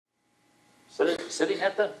sitting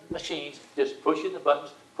at the machines, just pushing the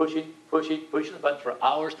buttons, pushing the buttons for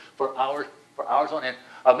hours on end.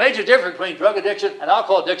 A major difference between drug addiction and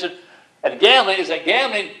alcohol addiction and gambling is that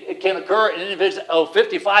gambling can occur in individuals of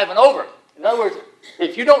 55 and over. In other words,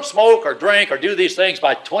 if you don't smoke or drink or do these things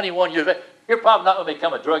by 21 years of age, you're probably not going to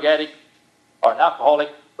become a drug addict or an alcoholic.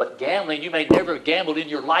 But gambling, you may never have gambled in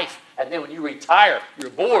your life. And then when you retire, you're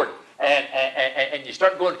bored and you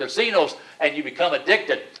start going to casinos and you become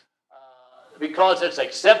addicted. Because it's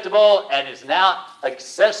acceptable and is now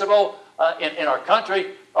accessible in our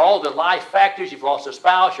country. All the life factors, you've lost a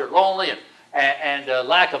spouse, you're lonely, and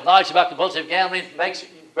lack of knowledge about compulsive gambling makes you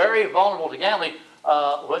very vulnerable to gambling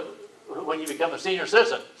when you become a senior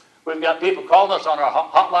citizen. We've got people calling us on our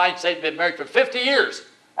hotline saying they've been married for 50 years,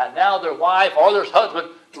 and now their wife or their husband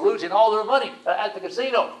losing all their money at the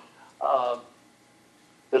casino.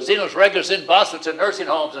 Casinos regularly send buses to nursing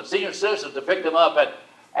homes and senior citizens to pick them up,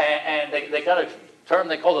 and they got a term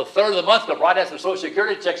they call the third of the month, but right after the Social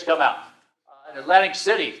Security checks come out. In Atlantic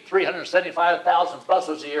City, 375,000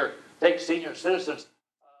 buses a year take senior citizens.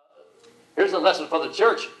 Here's a lesson for the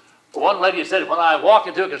church. One lady said, when I walk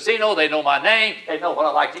into a casino, they know my name, they know what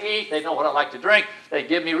I like to eat, they know what I like to drink,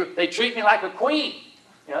 they treat me like a queen.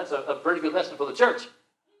 You know, that's a pretty good lesson for the church.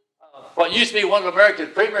 What used to be one of America's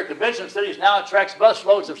premier convention cities now attracts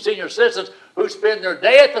busloads of senior citizens who spend their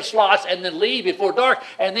day at the slots and then leave before dark,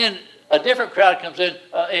 and then a different crowd comes in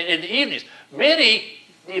the evenings. Many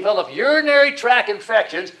develop urinary tract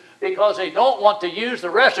infections because they don't want to use the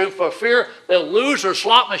restroom for fear they'll lose their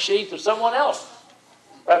slot machine to someone else.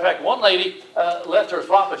 In fact, one lady left her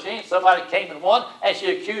slot machine, somebody came and won, and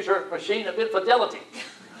she accused her machine of infidelity.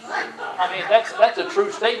 I mean, that's a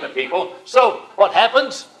true statement, people. So what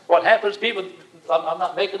happens? People, I'm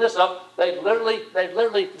not making this up, they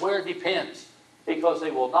literally wear Depends because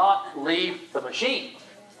they will not leave the machine.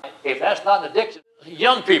 If that's not an addiction,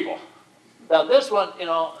 young people. Now this one, you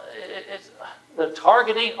know, they're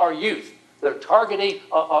targeting our youth. They're targeting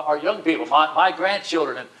our young people, my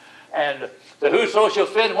grandchildren, and the whoso shall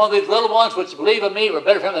fit in one of these little ones which believe in me were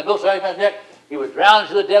better for him than Bill man's neck. He was drowned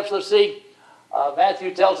into the depths of the sea.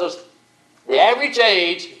 Matthew tells us the average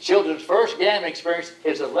age children's first gambling experience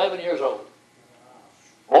is 11 years old.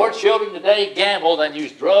 More children today gamble than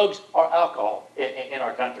use drugs or alcohol in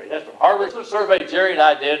our country. That's from Harvard. The survey Jerry and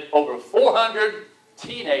I did, over 400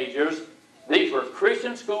 teenagers. These were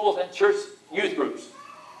Christian schools and church youth groups.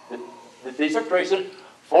 These are Christian.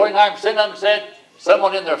 49% of them said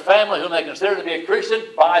someone in their family whom they consider to be a Christian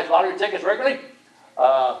buys lottery tickets regularly.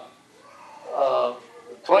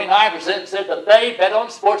 29% said that they bet on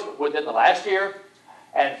sports within the last year.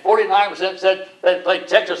 And 49% said they played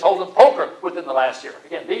Texas Hold'em poker within the last year.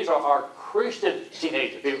 Again, these are our Christian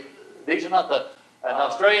teenagers. These are not an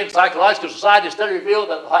Australian Psychological Society study revealed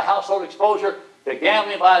that household exposure to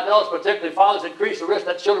gambling by adults, particularly fathers, increase the risk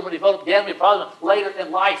that children will develop gambling problems later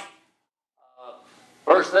in life.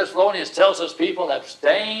 1 Thessalonians tells us people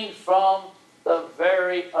abstain from the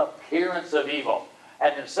very appearance of evil.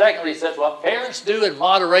 And then secondly, he says, what parents do in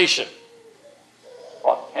moderation.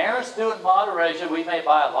 What parents do in moderation, we may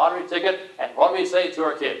buy a lottery ticket, and what do we say to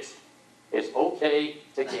our kids? It's okay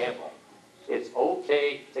to gamble. It's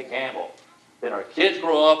okay to gamble. Then our kids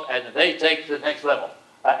grow up and they take it to the next level.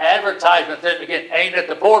 Advertisement then again aimed at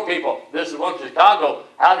the poor people. This is one from Chicago.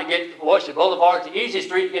 How to get from Washington Boulevard to Easy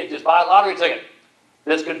Street again, just buy a lottery ticket.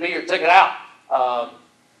 This could be your ticket out.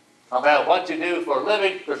 No matter what you do for a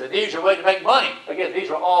living, there's an easier way to make money. Again, these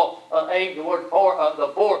are all aimed toward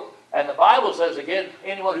the poor. And the Bible says, again,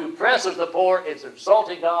 anyone who oppresses the poor is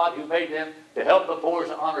insulting God who made them. To help the poor is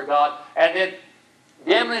to honor God. And then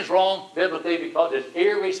gambling is wrong biblically because it's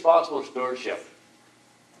irresponsible stewardship.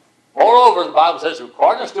 Moreover, the Bible says,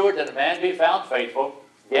 requiring a steward that a man be found faithful.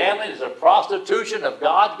 Gambling is a prostitution of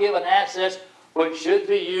God-given assets which should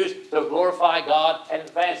be used to glorify God and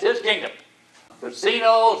advance His kingdom.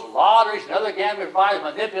 Casinos, lotteries, and other gambling providers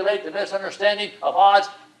manipulate the misunderstanding of odds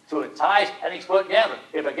to entice and exploit gambling.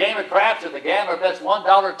 If a game of craps and the gambler bets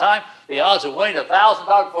 $1 a time, the odds of winning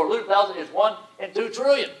 $1,000 before losing $1,000 is 1 in 2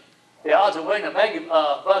 trillion. The odds of winning a mega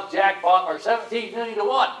buck jackpot are 17 million to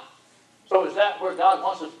 1. So is that where God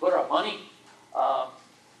wants us to put our money? Now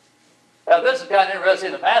this is kind of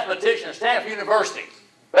interesting. The mathematician at Stanford University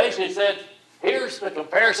basically said, here's the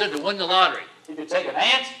comparison to win the lottery. If you take an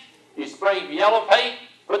ant, you spray yellow paint,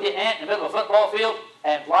 put the ant in the middle of a football field,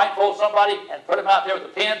 and blindfold somebody and put them out there with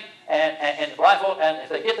a pin and blindfold, and if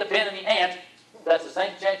they get the pin in the ant, that's the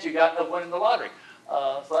same chance you got of winning the lottery.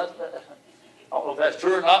 So that's, I don't know if that's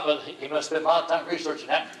true or not, but he must spend a lot of time researching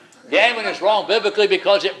that. Gambling is wrong biblically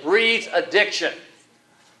because it breeds addiction.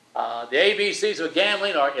 The ABCs of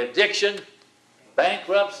gambling are addiction,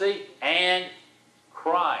 bankruptcy, and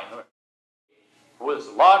crime. Whether it's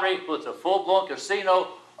a lottery, whether it's a full-blown casino,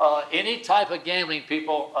 any type of gambling,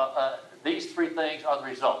 people, these three things are the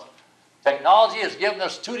result. Technology has given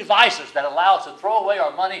us two devices that allow us to throw away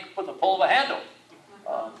our money with the pull of a handle.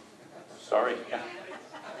 Sorry.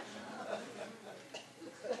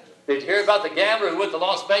 Did you hear about the gambler who went to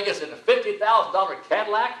Las Vegas in a $50,000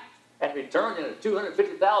 Cadillac and returned in a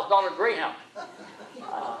 $250,000 Greyhound?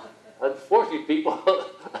 Unfortunately, people,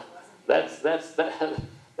 that's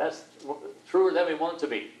truer than we want it to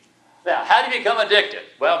be. Now, how do you become addicted?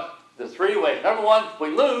 Well, there's three ways. Number one, if we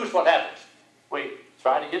lose, what happens? We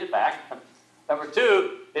try to get it back. Number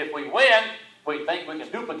two, if we win, we think we can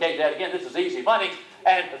duplicate that again. This is easy money.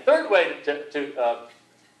 And the third way to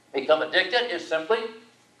become addicted is simply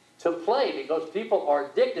to play, because people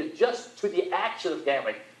are addicted just to the action of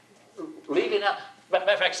gambling. Leaving out,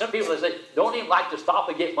 matter of fact, some people say don't even like to stop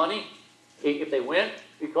and get money if they win,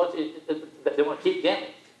 because they want to keep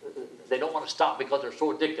gambling. They don't want to stop because they're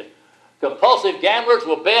so addicted. Compulsive gamblers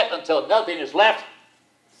will bet until nothing is left.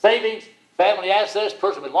 Savings, family assets,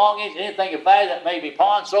 personal belongings, anything of value that may be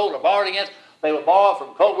pawned, sold, or borrowed against. They will borrow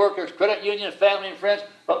from co-workers, credit unions, family and friends,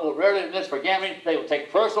 but will rarely admit for gambling. They will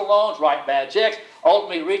take personal loans, write bad checks,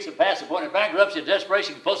 ultimately reach and pass the point of bankruptcy,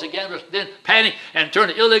 desperation, compulsive gamblers, then panic and turn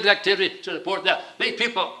to illegal activity to support them. These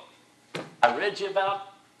people I read you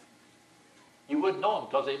about, you wouldn't know them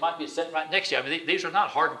because they might be sitting right next to you. I mean, these are not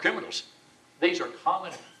hardened criminals. These are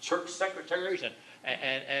common church secretaries and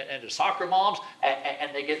the soccer moms,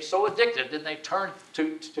 and they get so addicted, then they turn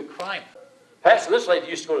to crime. Pastor, this lady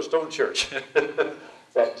used to go to Stone Church.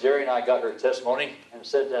 That Jerry and I got her testimony and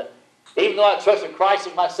said, even though I trusted Christ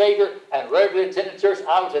as my Savior and regularly attended church,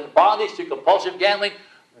 I was in bondage to compulsive gambling.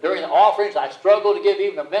 During the offerings, I struggled to give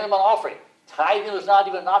even a minimum offering. Tithing was not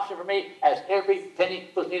even an option for me, as every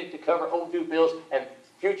penny was needed to cover overdue bills and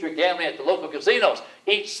future gambling at the local casinos.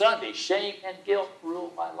 Each Sunday, shame and guilt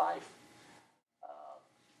ruled my life.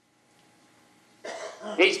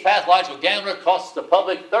 Each pathological gambler costs the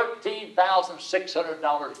public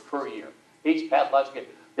 $13,600 per year. Each pathological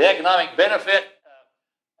gambler. The economic benefit,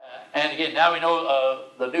 and again, now we know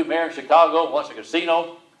the new mayor in Chicago wants a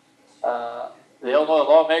casino. The Illinois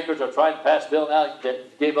lawmakers are trying to pass a bill now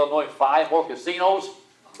that gave Illinois 5 more casinos.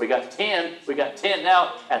 We got 10. We got 10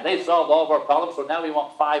 now, and they solved all of our problems, so now we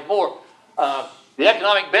want 5 more. The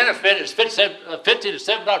economic benefit is $50 to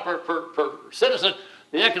 $7 per citizen.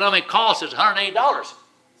 The economic cost is $180.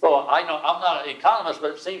 So I know I'm not an economist,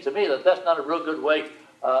 but it seems to me that that's not a real good way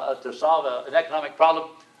to solve an economic problem.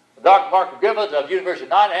 Dr. Mark Griffith of University of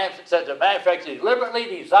Nottingham said the manufacturers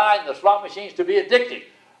deliberately designed the slot machines to be addictive.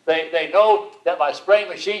 They know that by spraying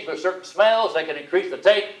machines with certain smells, they can increase the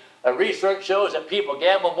take. Research shows that people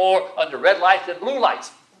gamble more under red lights than blue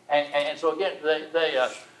lights. And so again,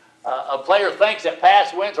 a player thinks that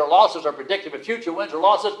past wins or losses are predictive of future wins or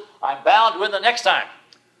losses. I'm bound to win the next time.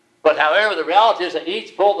 But however, the reality is that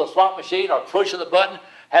each pull of the slot machine or push of the button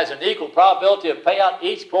has an equal probability of payout.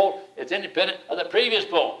 Each pull is independent of the previous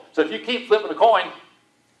pull. So if you keep flipping a coin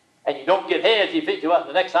and you don't get heads, you think you want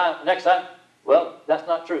the next time. Well, that's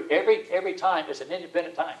not true. Every time it's an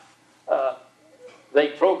independent time. They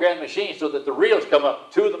program machines so that the reels come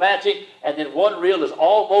up, 2 of the matching, and then one reel is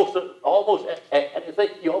almost, and you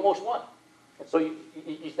think you almost won. And so you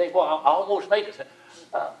think, well, I almost made it.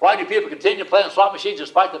 Why do people continue playing slot machines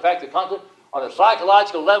despite the fact that on a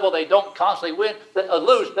psychological level they don't constantly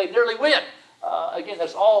lose, they nearly win. Again,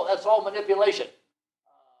 that's all manipulation.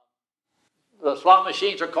 The slot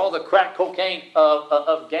machines are called the crack cocaine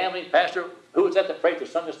of gambling. Pastor, who was that prayed for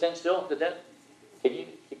the sun to stand still? Did that?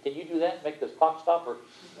 Can you do that? Make the clock stop or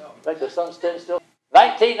make the sun stand still?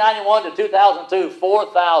 1991 to 2002,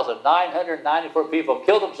 4,994 people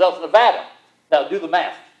killed themselves in Nevada. Now do the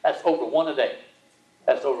math. That's over 1 a day.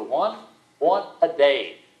 That's over one a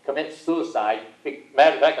day commit suicide.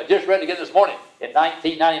 Matter of fact, I just read it again this morning. In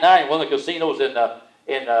 1999, one of the casinos in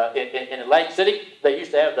Atlantic City, they used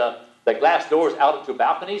to have the glass doors out into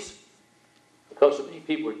balconies. Because so many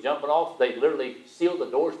people were jumping off, they literally sealed the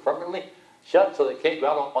doors permanently shut so they can't go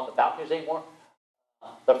out on the balconies anymore.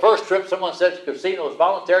 The first trip, someone said the casino is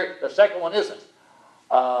voluntary. The second one isn't.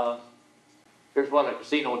 Here's what a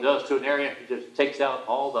casino does to an area. It just takes out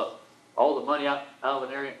all the money out of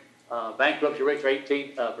an area. Bankruptcy rates are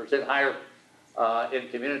 18% higher in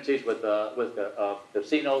communities with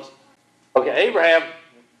casinos. Okay, Abraham,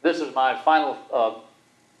 this is my final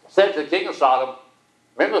said to the king of Sodom.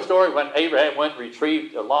 Remember the story when Abraham went and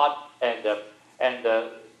retrieved Lot, and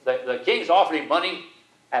the kings offered him money,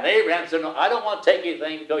 and Abraham said, no, I don't want to take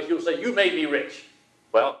anything because you'll say, you made me rich.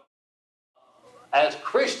 Well, as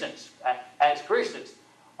Christians, Christians.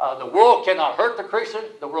 The world cannot hurt the Christian.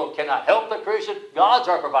 The world cannot help the Christian. God's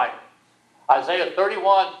our provider. Isaiah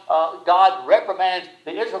 31, God reprimands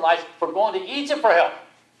the Israelites for going to Egypt for help.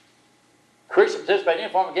 Christians participate in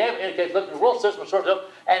any form of gambling indicates looking at the world system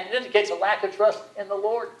and it indicates a lack of trust in the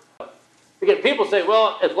Lord. Because people say,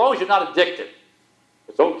 well, as long as you're not addicted,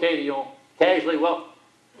 it's okay to, casually. Well,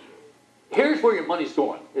 here's where your money's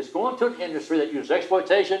going. It's going to an industry that uses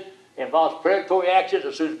exploitation, involves predatory actions,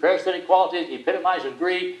 assumes parasitic qualities, epitomizes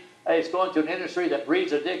greed. It's going to an industry that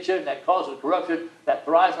breeds addiction, that causes corruption, that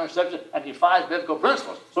thrives on substance, and defies biblical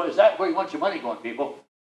principles. So is that where you want your money going, people?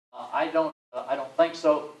 I don't think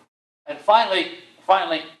so. And finally,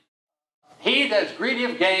 he that is greedy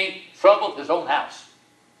of gain troubleth his own house.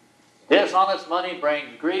 Dishonest money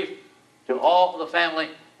brings grief to all the family,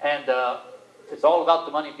 and it's all about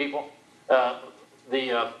the money, people.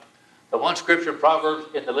 The one scripture, Proverbs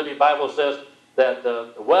in the Living Bible, says that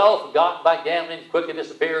the wealth gotten by gambling quickly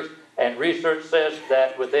disappears, and research says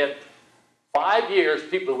that within 5 years,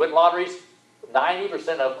 people who win lotteries, 90%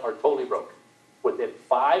 of them are totally broke. Within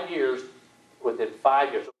 5 years.